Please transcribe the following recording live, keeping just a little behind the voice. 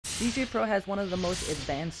Djay Pro has one of the most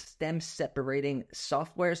advanced stem separating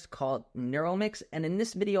softwares called NEURALMIX, and in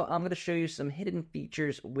this video I'm going to show you some hidden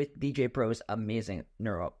features with Djay Pro's amazing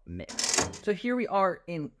NEURALMIX. So here we are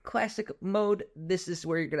in classic mode. This is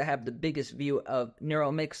where you're going to have the biggest view of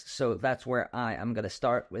NEURALMIX, so that's where I am going to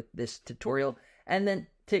start with this tutorial. And then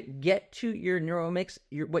to get to your NEURALMIX,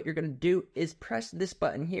 what you're going to do is press this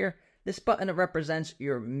button here. This button represents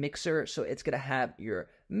your mixer, so it's going to have your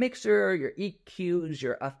mixer, your EQs,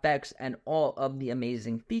 your effects, and all of the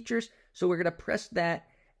amazing features. So we're going to press that,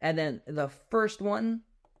 and then the first one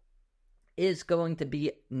is going to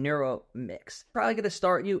be NEURALMIX. Probably going to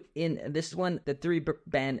start you in this one, the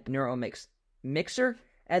 3-band NEURALMIX mixer,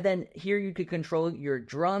 and then here you could control your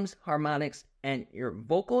drums, harmonics, and your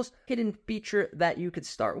vocals. Hidden feature that you could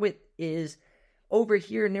start with is over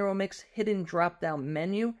here, NEURALMIX hidden drop-down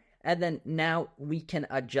menu. And then now we can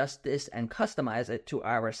adjust this and customize it to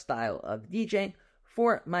our style of DJing.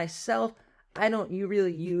 For myself, I don't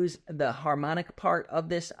really use the harmonic part of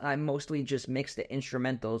this. I mostly just mix the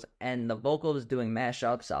instrumentals and the vocals. Doing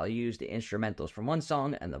mashups, I'll use the instrumentals from one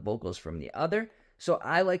song and the vocals from the other. So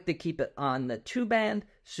I like to keep it on the 2-band.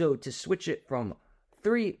 So to switch it from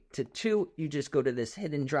 3 to 2, you just go to this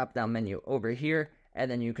hidden drop-down menu over here,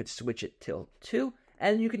 and then you could switch it till 2.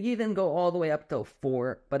 And you could even go all the way up to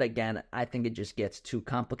 4, but again, I think it just gets too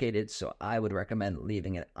complicated, so I would recommend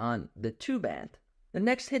leaving it on the 2-band. The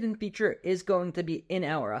next hidden feature is going to be in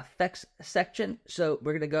our effects section. So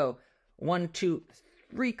we're going to go 1, 2,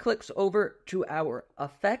 3 clicks over to our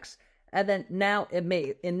effects. And then now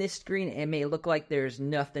in this screen, it may look like there's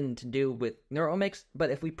nothing to do with NEURALMIX, but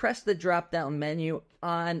if we press the drop-down menu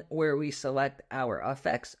on where we select our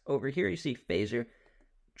effects, over here you see phaser,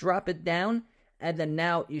 drop it down. And then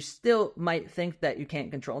now you still might think that you can't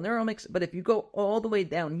control NEURALMIX, but if you go all the way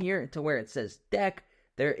down here to where it says deck,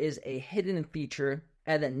 there is a hidden feature.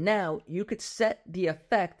 And then now you could set the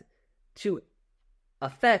effect to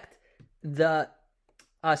affect the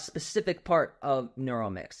specific part of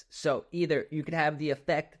NEURALMIX. So either you could have the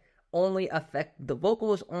effect only affect the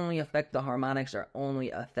vocals, only affect the harmonics, or only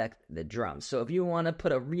affect the drums. So if you want to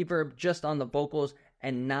put a reverb just on the vocals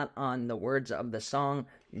and not on the words of the song,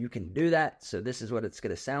 you can do that. So this is what it's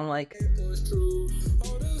going to sound like.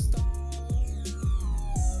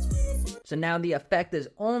 So now the effect is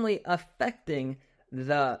only affecting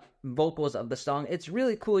the vocals of the song. It's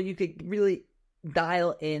really cool. You could really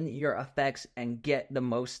dial in your effects and get the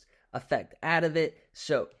most effect out of it.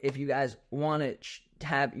 So if you guys want to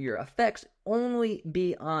have your effects only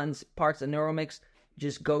be on parts of NEURALMIX,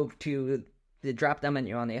 just go to the drop-down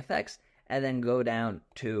menu on the effects, and then go down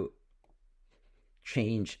to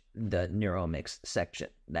change the NEURALMIX section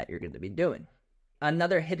that you're going to be doing.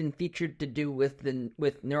 Another hidden feature to do with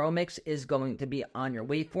NEURALMIX is going to be on your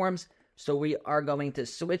waveforms. So we are going to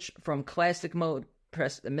switch from classic mode,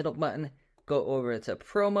 press the middle button, go over to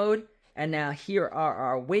pro mode, and now here are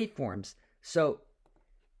our waveforms. So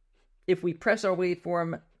if we press our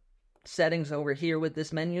waveform settings over here with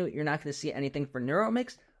this menu, you're not going to see anything for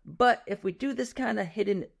NEURALMIX. But if we do this kind of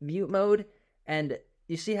hidden mute mode, and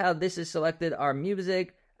you see how this is selected, our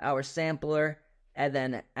music, our sampler, and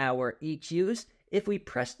then our EQs. If we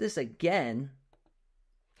press this again,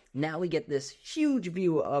 now we get this huge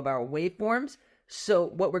view of our waveforms. So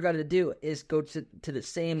what we're going to do is go to the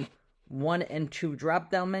same 1 and 2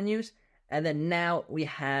 drop-down menus, and then now we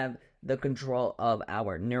have the control of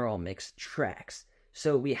our NEURALMIX tracks.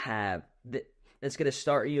 So we have it's going to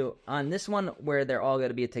start you on this one where they're all going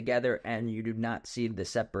to be together and you do not see the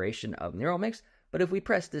separation of NEURALMIX. But if we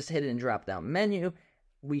press this hidden drop-down menu,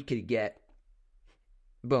 we could get,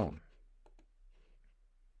 boom.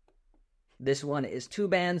 This one is 2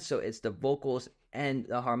 bands, so it's the vocals and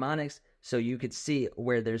the harmonics. So you could see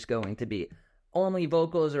where there's going to be only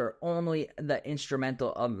vocals or only the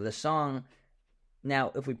instrumental of the song.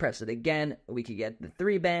 Now, if we press it again, we could get the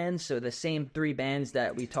 3 bands. So the same 3 bands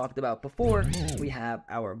that we talked about before. We have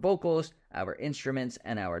our vocals, our instruments,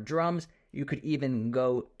 and our drums. You could even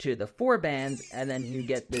go to the 4 bands, and then you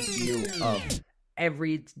get this view of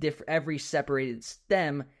every separated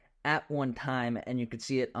stem at one time, and you could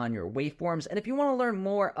see it on your waveforms. And if you want to learn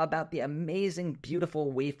more about the amazing,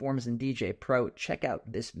 beautiful waveforms in Djay Pro, check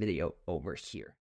out this video over here.